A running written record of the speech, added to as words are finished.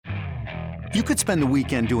You could spend the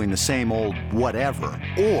weekend doing the same old whatever,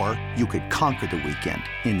 or you could conquer the weekend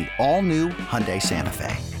in the all-new Hyundai Santa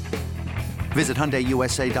Fe. Visit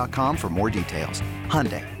HyundaiUSA.com for more details.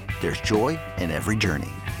 Hyundai, there's joy in every journey.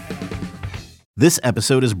 This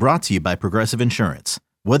episode is brought to you by Progressive Insurance.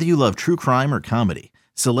 Whether you love true crime or comedy,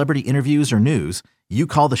 celebrity interviews or news, you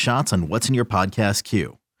call the shots on what's in your podcast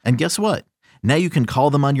queue. And guess what? Now you can call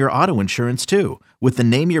them on your auto insurance too with the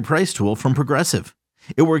Name Your Price tool from Progressive.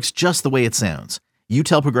 It works just the way it sounds. You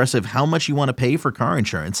tell Progressive how much you want to pay for car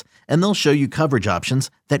insurance, and they'll show you coverage options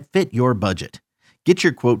that fit your budget. Get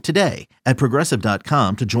your quote today at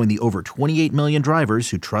Progressive.com to join the over 28 million drivers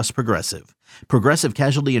who trust Progressive. Progressive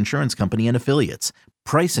Casualty Insurance Company and Affiliates.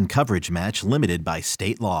 Price and coverage match limited by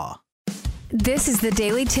state law. This is the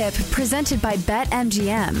Daily Tip presented by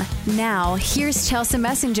BetMGM. Now, here's Chelsea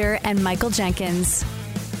Messenger and Michael Jenkins.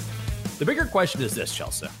 The bigger question is this,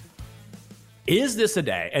 Chelsea. Is this a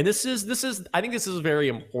day? And this is I think this is very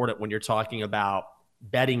important when you're talking about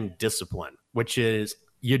betting discipline, which is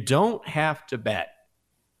you don't have to bet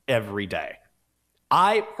every day.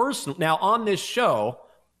 I personally, now on this show,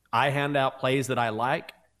 I hand out plays that I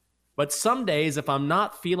like, but some days if I'm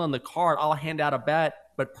not feeling the card, I'll hand out a bet.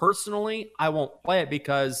 But personally, I won't play it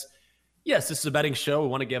because, yes, this is a betting show. We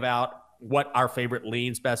want to give out what our favorite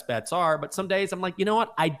leans, best bets are. But some days I'm like, you know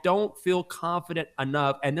what? I don't feel confident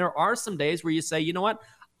enough. And there are some days where you say, you know what?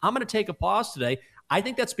 I'm going to take a pause today. I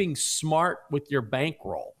think that's being smart with your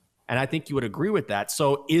bankroll. And I think you would agree with that.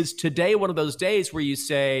 So is today one of those days where you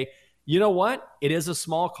say, you know what? It is a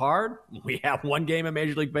small card. We have one game in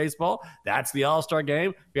Major League Baseball. That's the All-Star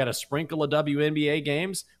game. We got a sprinkle of WNBA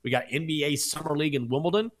games. We got NBA Summer League in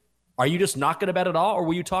Wimbledon. Are you just not going to bet at all, or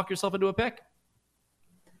will you talk yourself into a pick?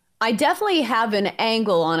 I definitely have an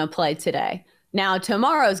angle on a play today. Now,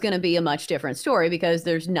 tomorrow is going to be a much different story because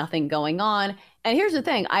there's nothing going on. And here's the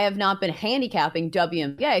thing. I have not been handicapping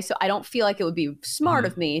WNBA, so I don't feel like it would be smart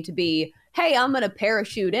of me to be, hey, I'm going to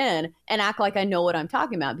parachute in and act like I know what I'm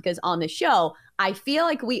talking about. Because on the show, I feel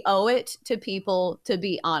like we owe it to people to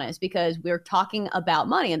be honest because we're talking about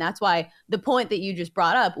money. And that's why the point that you just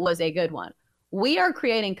brought up was a good one. We are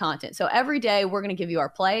creating content. So every day we're going to give you our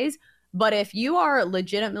plays. But if you are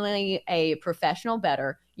legitimately a professional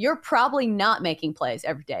bettor, you're probably not making plays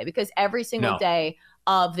every day because every single day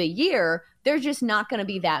of the year, there's just not going to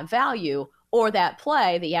be that value or that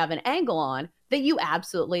play that you have an angle on that you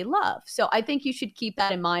absolutely love. So I think you should keep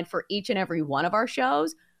that in mind for each and every one of our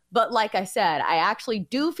shows. But like I said, I actually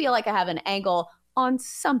do feel like I have an angle on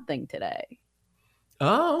something today.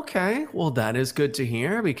 Oh, okay. Well, that is good to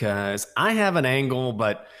hear because I have an angle,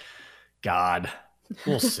 but God,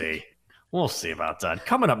 we'll see. We'll see about that.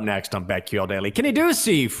 Coming up next on BetQL Daily, Kenny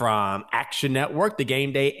Ducey from Action Network, the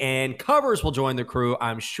Game Day and Covers will join the crew.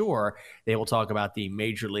 I'm sure they will talk about the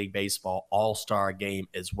Major League Baseball All-Star Game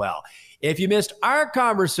as well. If you missed our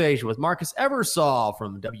conversation with Marcus Eversole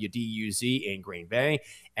from WDUZ in Green Bay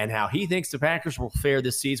and how he thinks the Packers will fare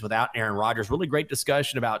this season without Aaron Rodgers, really great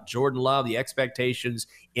discussion about Jordan Love, the expectations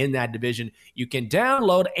in that division. You can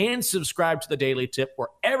download and subscribe to the Daily Tip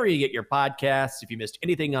wherever you get your podcasts. If you missed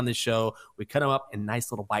anything on this show, we cut them up in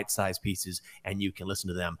nice little bite-sized pieces, and you can listen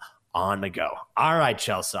to them on the go. All right,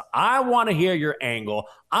 Chelsea, I want to hear your angle.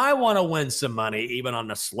 I want to win some money, even on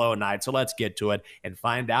a slow night. So let's get to it and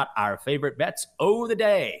find out our favorite bets of the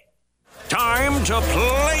day. Time to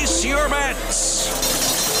place your bets.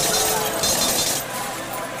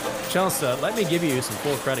 Chelsea, let me give you some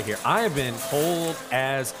full credit here. I have been cold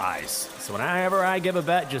as ice. So whenever I give a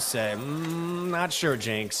bet, just say, not sure,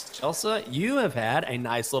 Jinx. Chelsea, you have had a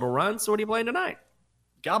nice little run. So what are you playing tonight?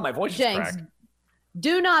 God, my voice is cracked.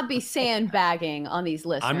 Do not be sandbagging on these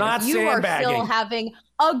listeners. I'm not you sandbagging. You are still having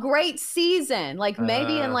a great season. Like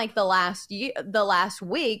maybe in like the last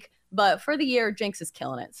week, but for the year, Jinx is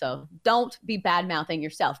killing it. So don't be bad mouthing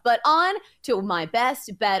yourself. But on to my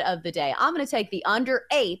best bet of the day. I'm going to take the under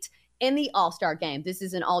 8 in the All-Star game. This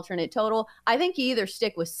is an alternate total. I think you either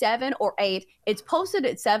stick with 7 or 8. It's posted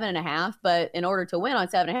at 7.5, but in order to win on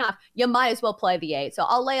 7.5, you might as well play the 8. So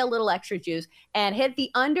I'll lay a little extra juice and hit the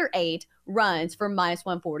under 8 runs for minus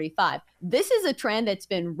 145. This is a trend that's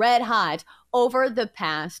been red hot over the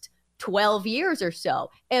past 12 years or so.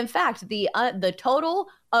 In fact, the total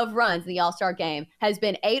of runs in the All-Star game has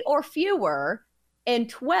been 8 or fewer in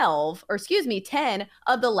 10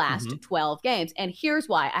 of the last 12 games. And here's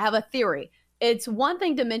why. I have a theory. It's one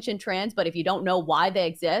thing to mention trends, but if you don't know why they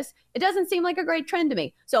exist, it doesn't seem like a great trend to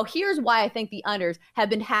me. So here's why I think the unders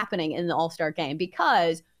have been happening in the All-Star game,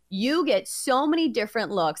 because you get so many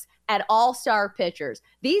different looks at all-star pitchers.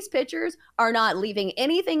 These pitchers are not leaving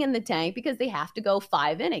anything in the tank because they have to go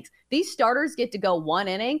 5 innings. These starters get to go 1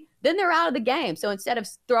 inning, then they're out of the game. So instead of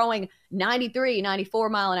throwing 93, 94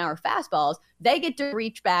 mile an hour fastballs, they get to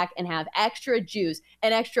reach back and have extra juice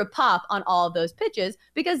and extra pop on all of those pitches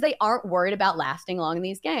because they aren't worried about lasting long in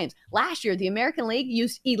these games. Last year, the American League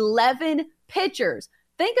used 11 pitchers.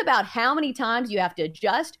 Think about how many times you have to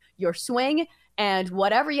adjust your swing and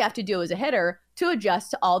whatever you have to do as a hitter to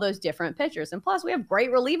adjust to all those different pitchers. And plus, we have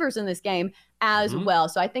great relievers in this game as well.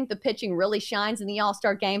 So I think the pitching really shines in the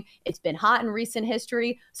All-Star game. It's been hot in recent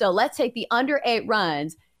history. So let's take the under 8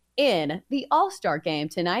 runs in the All-Star game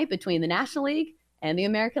tonight between the National League and the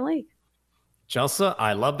American League. Chelsea,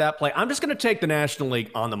 I love that play. I'm just going to take the National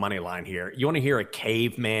League on the money line here. You want to hear a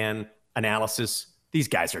caveman analysis? These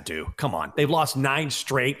guys are due. Come on. They've lost 9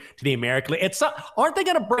 straight to the American League. Aren't they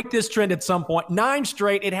going to break this trend at some point? 9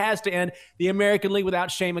 straight. It has to end. The American League without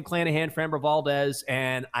Shane McClanahan, Framber Valdez,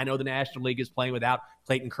 and I know the National League is playing without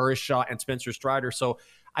Clayton Kershaw and Spencer Strider. So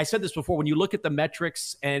I said this before. When you look at the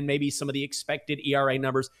metrics and maybe some of the expected ERA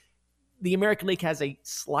numbers, the American League has a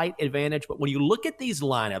slight advantage. But when you look at these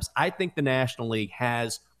lineups, I think the National League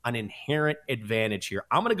has an inherent advantage here.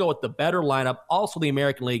 I'm going to go with the better lineup. Also, the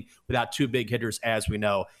American League without 2 big hitters, as we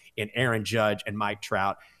know, in Aaron Judge and Mike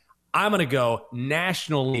Trout. I'm going to go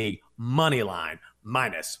National League money line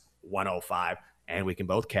minus 105, and we can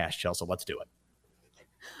both cash, Chelsea. Let's do it.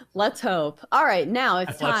 Let's hope. All right, now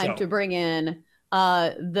it's time to bring in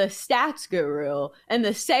the stats guru and the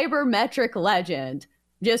sabermetric legend.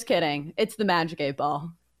 Just kidding. It's the Magic 8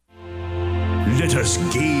 Ball. Let us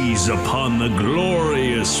gaze upon the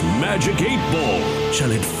glorious Magic 8 Ball.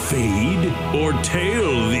 Shall it fade or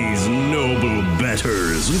tail these noble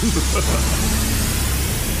betters?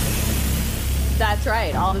 That's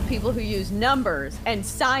right. All the people who use numbers and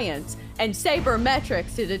science and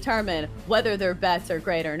sabermetrics to determine whether their bets are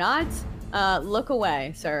great or not. Look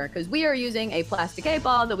away, sir, because we are using a plastic 8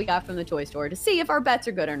 ball that we got from the toy store to see if our bets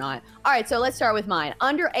are good or not. All right, so let's start with mine.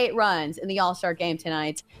 Under 8 runs in the All-Star game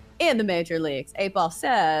tonight in the major leagues. 8 Ball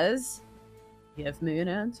says, give me an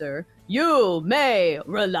answer. You may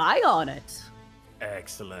rely on it.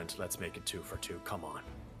 Excellent. Let's make it 2 for 2. Come on.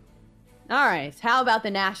 All right. How about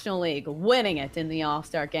the National League winning it in the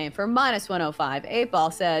All-Star game for minus 105? 8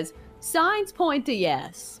 Ball says, signs point to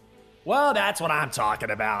yes. Well, that's what I'm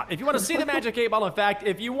talking about. If you want to see the Magic 8 Ball, in fact,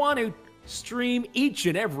 if you want to stream each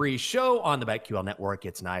and every show on the BetQL network,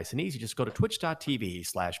 it's nice and easy. Just go to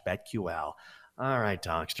twitch.tv/BetQL. All right,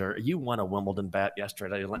 Donkster, you won a Wimbledon bet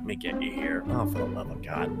yesterday. Let me get you here. Oh, for the love of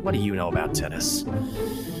God. What do you know about tennis?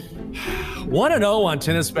 1-0 on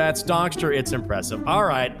tennis bets. Donkster, it's impressive. All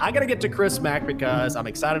right, I got to get to Chris Mack because I'm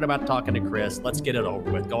excited about talking to Chris. Let's get it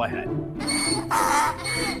over with. Go ahead.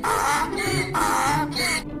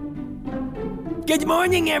 Good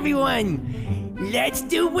morning, everyone. Let's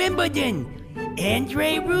do Wimbledon.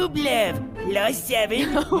 Andrei Rublev,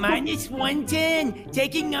 +7, minus 110,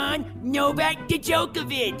 taking on Novak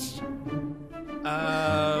Djokovic.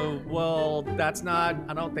 Well, that's not,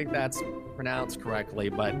 I don't think that's pronounced correctly,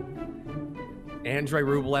 but Andrei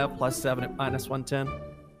Rublev +7 at minus 110.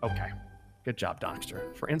 Okay. Good job,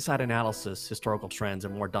 Donkster. For inside analysis, historical trends,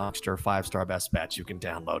 and more Donkster 5-star best bets, you can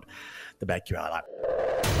download the BetQL app.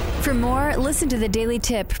 For more, listen to the Daily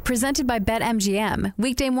Tip presented by BetMGM.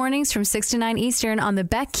 Weekday mornings from 6 to 9 Eastern on the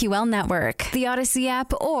BetQL network, the Odyssey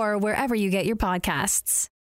app, or wherever you get your podcasts.